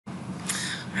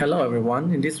Hello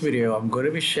everyone, in this video I'm going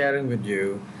to be sharing with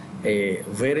you a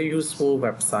very useful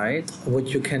website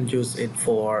which you can use it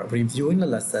for reviewing the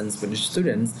lessons with the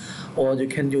students, or you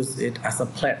can use it as a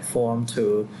platform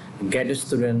to get the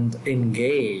student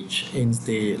engaged in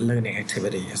the learning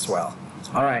activity as well.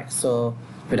 Alright, so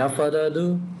without further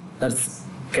ado, let's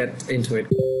get into it.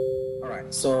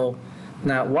 Alright, so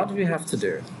now what do you have to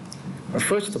do?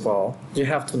 First of all, you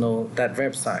have to know that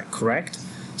website, correct?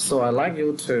 So I'd like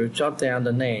you to jot down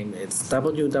the name. It's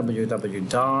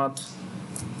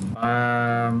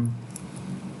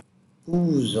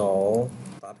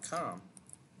www.baamboozle.com.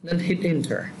 Then hit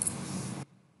enter.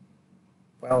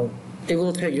 Well, it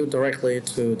will take you directly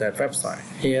to that website.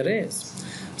 Here it is.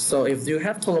 So if you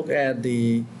have to look at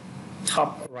the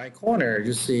top right corner,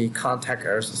 you see contact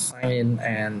us, sign in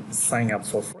and sign up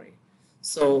for free.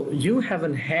 So you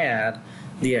haven't had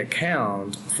the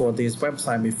account for this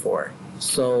website before.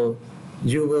 So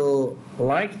you will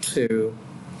like to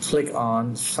click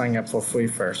on sign up for free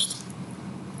first.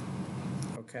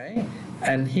 Okay,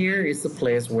 and here is the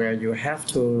place where you have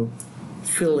to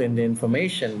fill in the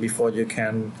information before you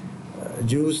can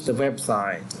use the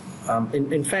website.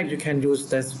 In fact, you can use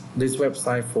this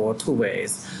website for two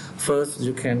ways. First,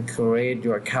 you can create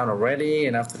your account already,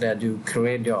 and after that you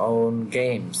create your own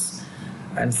games.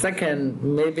 And second,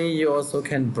 maybe you also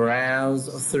can browse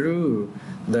through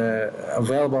the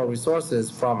available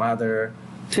resources from other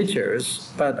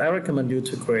teachers, but I recommend you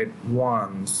to create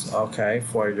ones, okay,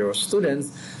 for your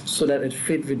students so that it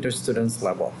fits with the students'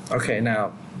 level. Okay,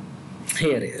 now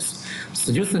here it is.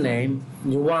 So username,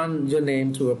 you want your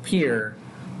name to appear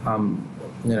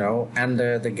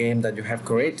under the game that you have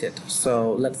created.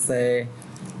 So let's say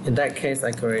in that case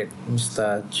I create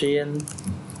Mr. Chin.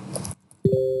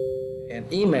 And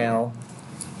email,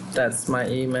 that's my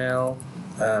email,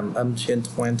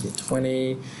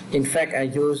 Chin2020. In fact, I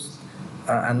used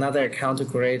another account to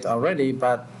create already,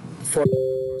 but for the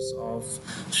purpose of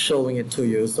showing it to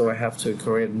you, so I have to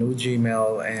create a new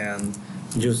Gmail and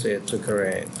use it to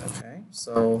create. Okay,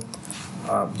 so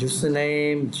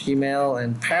username, Gmail,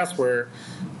 and password.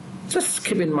 Just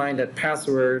keep in mind that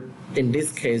password, in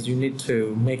this case, you need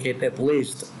to make it at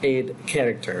least 8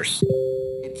 characters.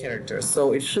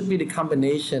 So it should be the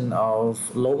combination of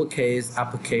lowercase,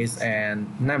 uppercase, and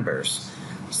numbers.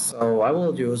 So I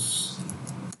will use,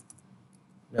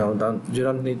 you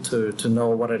don't need to know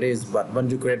what it is, but when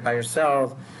you create by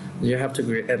yourself, you have to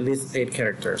create at least 8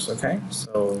 characters, okay?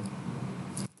 So,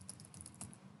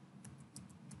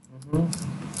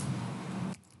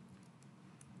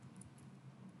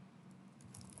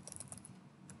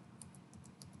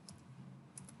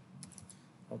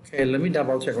 Okay, let me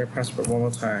double check my password one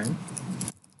more time.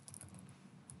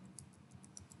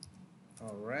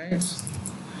 Alright.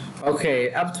 Okay,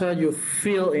 after you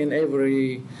fill in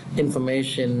every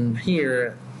information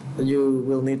here, you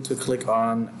will need to click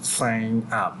on sign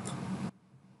up.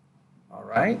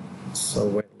 Alright, so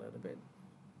wait a little bit.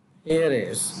 Here it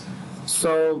is.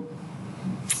 So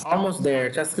almost there,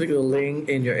 just click the link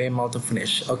in your email to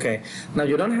finish. Okay, now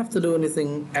you don't have to do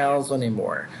anything else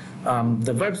anymore.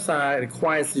 The website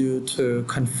requires you to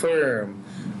confirm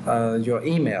your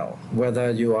email,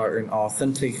 whether you are an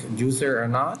authentic user or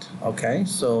not. Okay,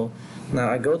 so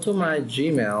now I go to my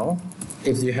Gmail.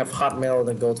 If you have Hotmail,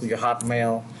 then go to your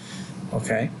Hotmail.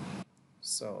 Okay,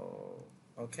 so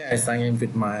I sign in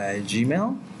with my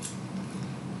Gmail.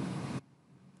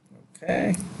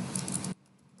 Okay.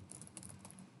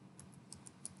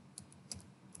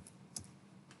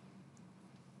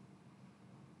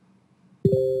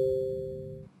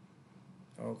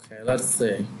 Okay, let's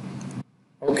see.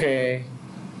 Okay,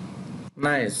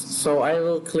 nice. So I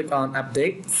will click on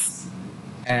updates,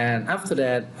 and after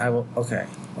that I will, okay,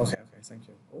 thank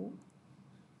you. Oh,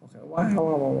 okay,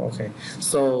 wow, okay.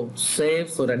 So save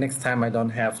so that next time I don't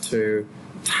have to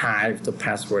type the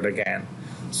password again.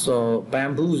 So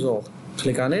Baamboozle,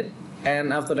 click on it,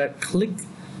 and after that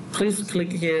please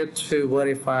click here to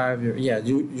verify your,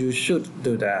 you should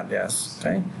do that, yes,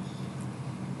 okay.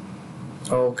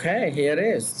 Okay, here it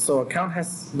is. So account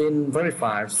has been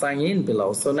verified. Sign in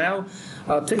below. So now,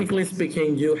 technically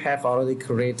speaking, you have already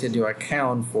created your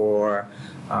account for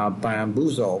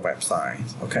Baamboozle website.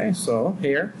 Okay, so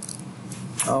here.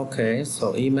 Okay,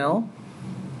 so email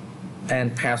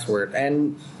and password.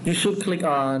 And you should click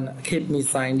on keep me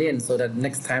signed in so that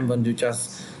next time when you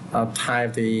just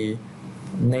type the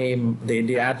name,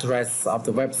 the address of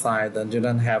the website, then you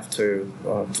don't have to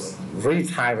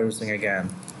retype everything again.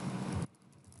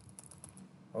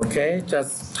 Okay,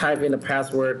 just type in the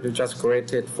password you just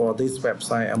created for this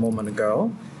website a moment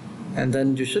ago, and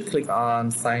then you should click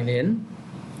on sign in.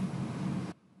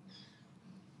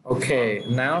 Okay,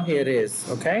 now here it is.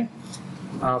 Okay,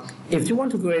 if you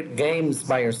want to create games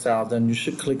by yourself, then you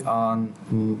should click on,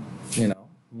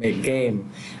 make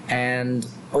game. And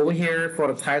over here for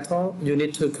the title, you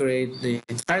need to create the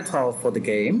title for the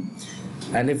game.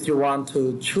 And if you want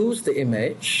to choose the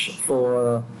image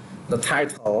for the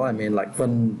title, I mean, like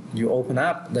when you open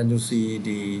up, then you see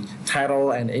the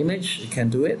title and image, you can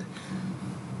do it.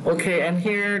 Okay, and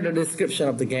here the description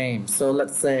of the game. So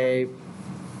let's say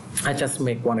I just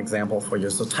make one example for you.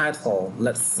 So title,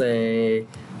 let's say,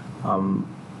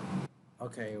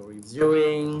 okay,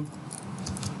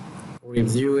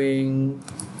 reviewing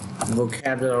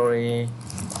vocabulary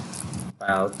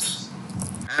about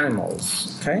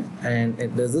animals. Okay, and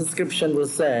the description will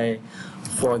say,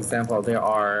 for example, there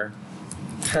are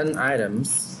 10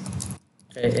 items,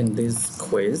 okay, in this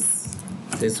quiz.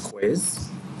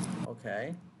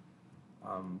 Okay.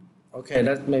 Okay,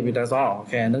 that's all.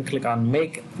 Okay, and then click on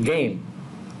make game.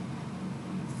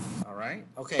 All right.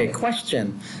 Okay,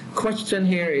 question. Question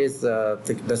here is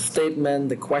the statement,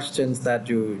 the questions that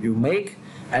you make,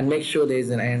 and make sure there's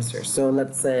an answer. So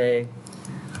let's say,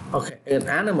 okay, an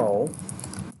animal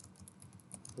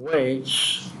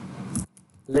which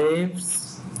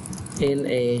lives in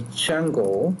a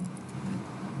jungle.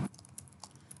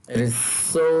 It is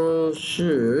so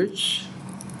huge.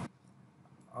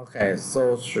 Okay,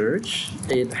 so huge.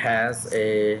 It has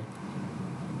a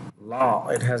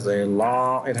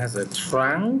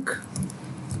trunk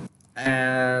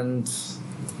and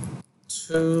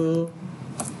two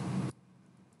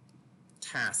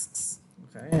tasks.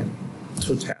 Okay,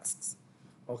 two tasks.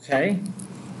 Okay,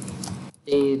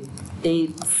 it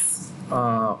eats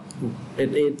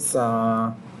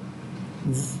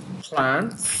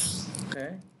plants.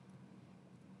 Okay,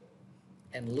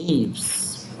 and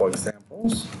leaves, for examples.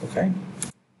 Okay,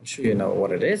 I'm sure you know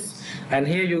what it is. And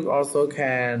here you also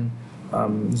can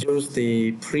use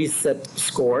the preset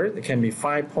score. It can be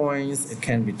 5 points, it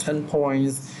can be 10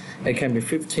 points, it can be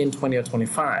 15, 20, or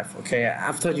 25. Okay,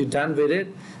 after you're done with it,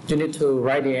 you need to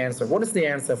write the answer. What is the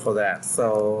answer for that?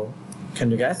 So, can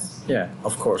you guess? Yeah,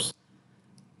 of course.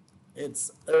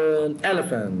 It's an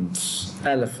elephant.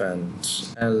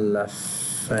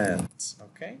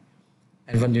 Okay.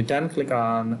 And when you're done, click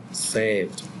on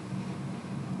saved.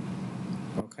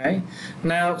 Okay.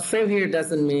 Now, save here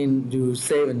doesn't mean you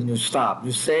save and then you stop.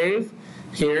 You save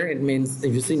here, it means,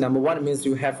 if you see number one, it means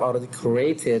you have already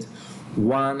created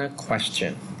one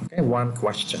question. Okay, one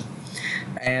question.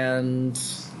 And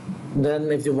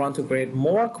then if you want to create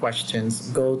more questions,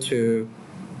 go to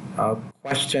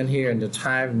question here and you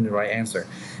type in the right answer.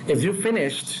 If you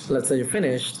finished, let's say you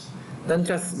finished, then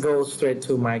just go straight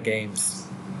to my games.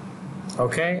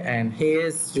 Okay, and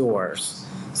here's yours.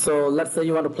 So let's say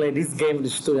you want to play this game with the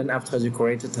student after you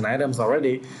created 10 items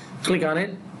already. Click on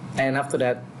it, and after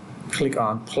that, click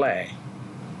on play.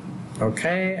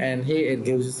 Okay, and here it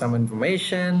gives you some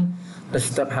information. The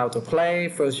step how to play.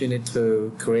 First, you need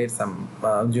to create some.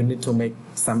 You need to make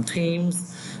some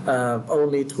teams.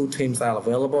 Only 2 teams are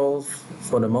available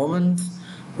for the moment.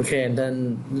 Okay, and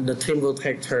then the team will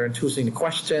take turn choosing the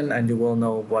question, and you will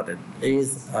know what it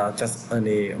is just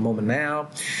any moment now.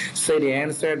 Say the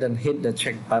answer, then hit the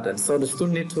check button. So the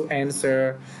student need to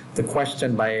answer the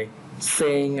question by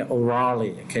saying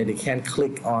orally. Okay, they can't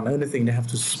click on anything, they have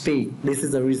to speak. This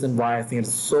is the reason why I think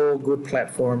it's so good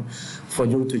platform for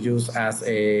you to use as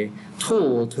a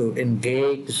tool to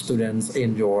engage the students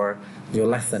in your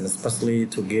lesson, especially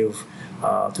to give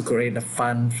to create the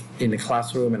fun in the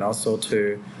classroom, and also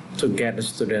to get the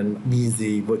student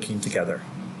busy working together.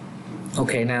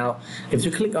 Okay, now if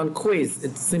you click on quiz,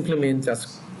 it simply means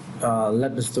just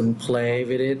let the student play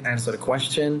with it, answer the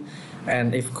question.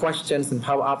 And if questions and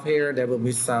power up here, there will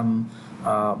be some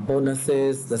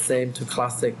bonuses, the same to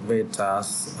classic with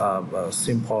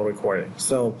simple recording.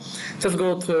 So just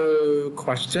go to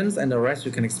questions, and the rest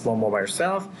you can explore more by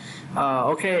yourself.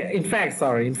 Okay, in fact,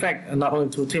 not only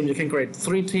 2 teams, you can create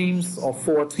 3 teams or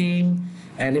 4 teams.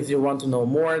 And if you want to know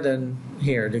more, then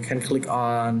here you can click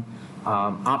on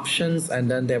options, and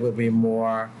then there will be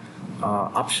more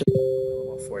options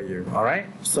for you. All right.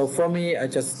 So for me, I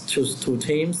just choose 2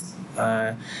 teams.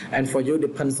 And for you,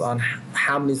 depends on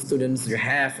how many students you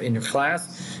have in your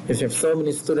class. If you have so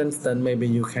many students, then maybe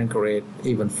you can create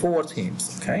even 4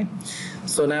 teams. Okay.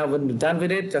 So now when you're done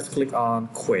with it, just click on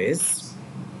quiz.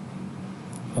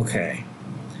 Okay.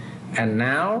 And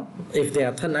now, if there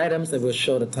are 10 items, it will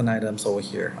show the 10 items over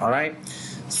here. All right.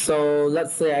 So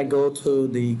let's say I go to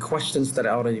the questions that I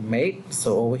already made.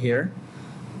 So over here.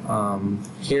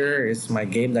 Here is my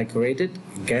game that I created.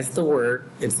 Guess the word.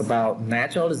 It's about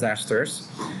natural disasters.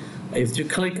 If you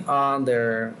click on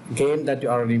the game that you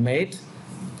already made,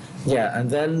 Yeah, and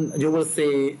then you will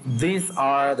see these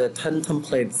are the 10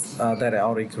 templates that I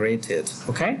already created,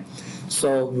 okay?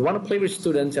 So you want to play with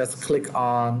students, just click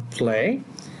on play.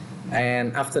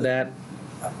 And after that,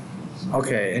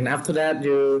 okay, and after that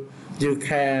you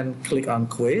can click on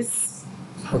quiz.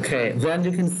 Okay, then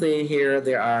you can see here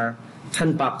there are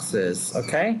 10 boxes,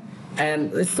 okay?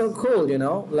 And it's so cool, you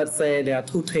know. Let's say there are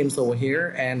two teams over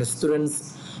here and the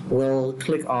students will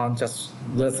click on just,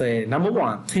 let's say, number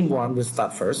one, team one will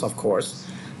start first, of course,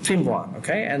 team one,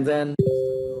 okay? And then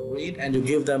you read and you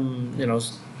give them, you know,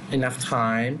 enough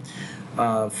time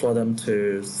for them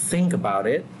to think about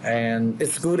it. And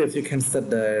it's good if you can set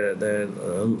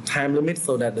the time limit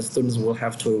so that the students will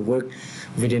have to work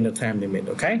within the time limit,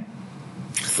 okay?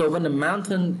 So when the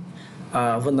mountain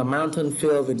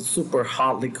filled with super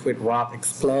hot liquid rock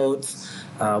explodes,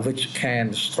 which can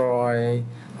destroy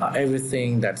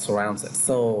everything that surrounds it.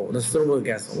 So the student will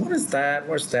guess, what is that?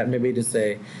 What's that? Maybe they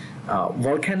say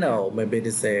volcano. Maybe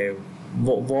they say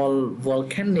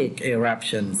volcanic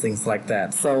eruption, things like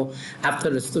that. So after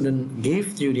the student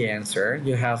gives you the answer,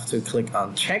 you have to click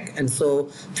on check. And so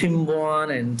team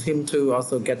one and team two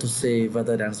also get to see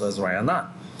whether the answer is right or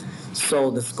not.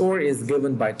 So the score is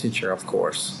given by teacher, of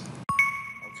course.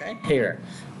 Okay, here.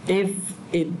 If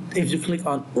you click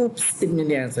on oops, it means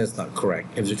the answer is not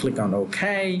correct. If you click on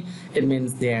okay, it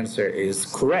means the answer is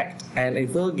correct. And it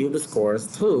will give the scores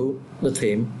to the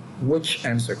team which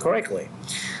answer correctly.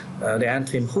 The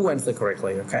team who answered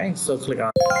correctly, okay? So click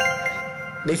on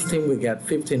this team will get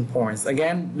 15 points.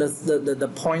 Again,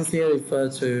 the points here refer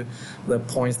to the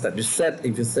points that you set.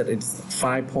 If you set it's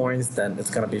 5 points, then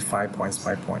it's gonna be 5 points,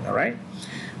 5 points, all right?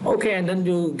 Okay, and then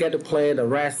you get to play the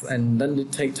rest, and then you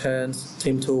take turns.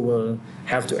 Team 2 will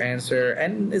have to answer,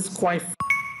 and it's quite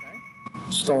okay?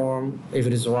 Storm, if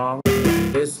it is wrong,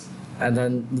 this, and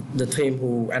then the team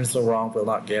who answer wrong will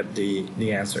not get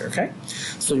the answer, okay?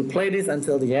 So you play this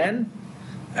until the end,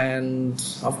 and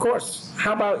of course,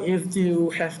 how about if you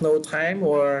have no time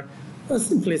or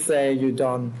simply say you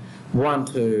don't want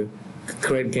to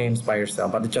create games by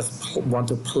yourself, but you just want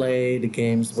to play the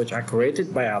games which are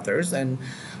created by others, and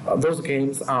those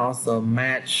games are also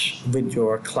match with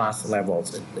your class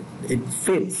levels. It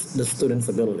fits the student's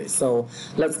ability. So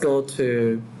let's go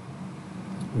to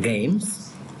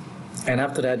games, and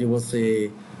after that you will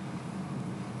see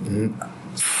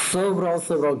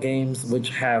several games which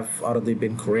have already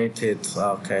been created.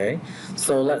 Okay,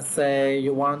 so let's say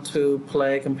you want to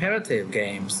play competitive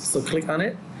games, so click on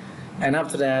it, and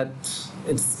after that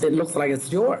it looks like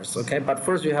it's yours. Okay, but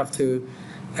first you have to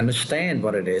understand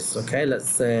what it is. Okay, let's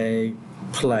say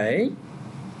play,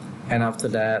 and after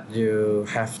that you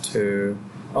have to,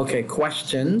 okay,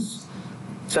 questions.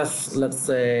 Just let's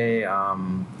say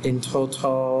in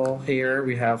total here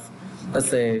we have, let's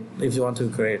say if you want to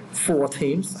create 4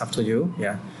 teams, up to you,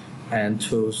 yeah, and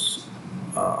choose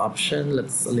option.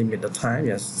 Let's limit the time.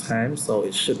 Yes, time. So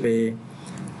it should be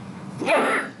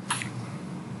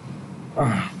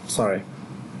sorry.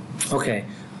 Okay,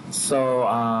 so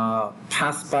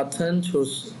pass button,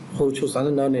 choose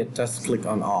unknown, it just click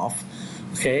on off.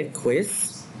 Okay,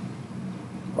 quiz.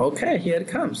 Okay, here it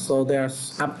comes. So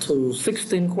there's up to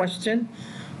 16 questions.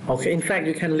 Okay, in fact,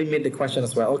 you can limit the question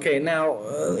as well. Okay, now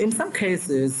in some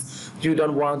cases, you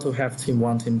don't want to have team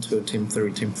 1, team 2, team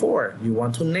 3, team 4. You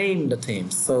want to name the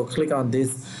teams. So click on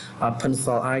this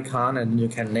pencil icon and you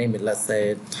can name it. Let's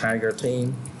say tiger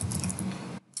team.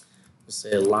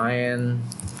 Say lion.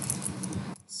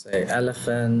 Say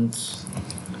elephant.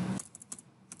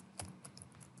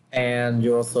 And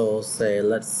you also say,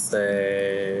 let's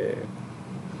say,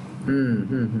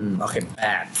 okay,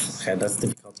 bat. Okay, that's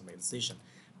difficult to make a decision.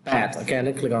 Bat. Okay, and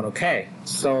then click on OK.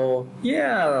 So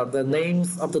yeah, the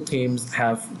names of the teams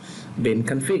have been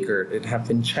configured. It have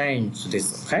been changed to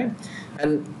this. Okay,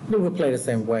 and we will play the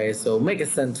same way. So make a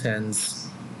sentence.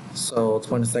 So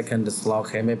 20 seconds is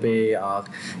okay. Maybe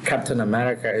Captain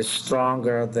America is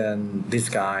stronger than this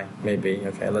guy. Maybe.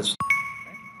 Okay, let's.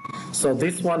 So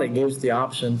this one, it gives the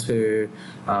option to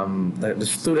the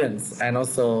students, and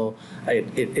also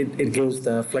it gives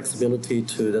the flexibility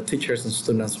to the teachers and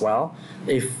students as well.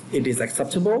 If it is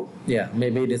acceptable, yeah,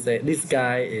 maybe they say this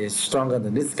guy is stronger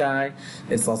than this guy.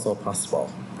 It's also possible.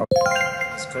 Okay.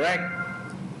 That's correct.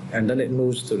 And then it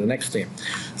moves to the next team.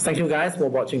 Thank you guys for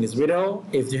watching this video.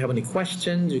 If you have any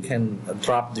questions, you can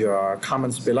drop your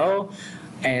comments below.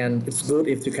 And it's good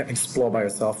if you can explore by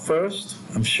yourself first.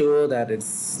 I'm sure that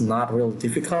it's not real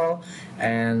difficult,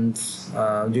 and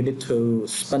you need to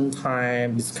spend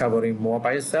time discovering more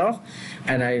by yourself.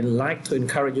 And I like to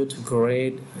encourage you to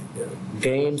create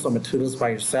games or materials by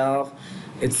yourself.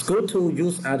 It's good to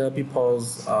use other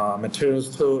people's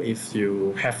materials too if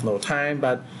you have no time,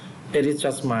 but it is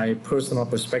just my personal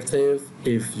perspective.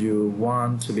 If you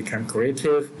want to become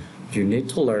creative, you need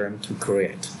to learn to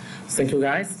create. Thank you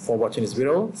guys for watching this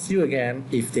video. See you again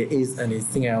if there is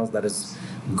anything else that is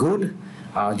good,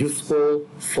 useful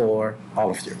for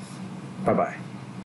all of you. Bye-bye.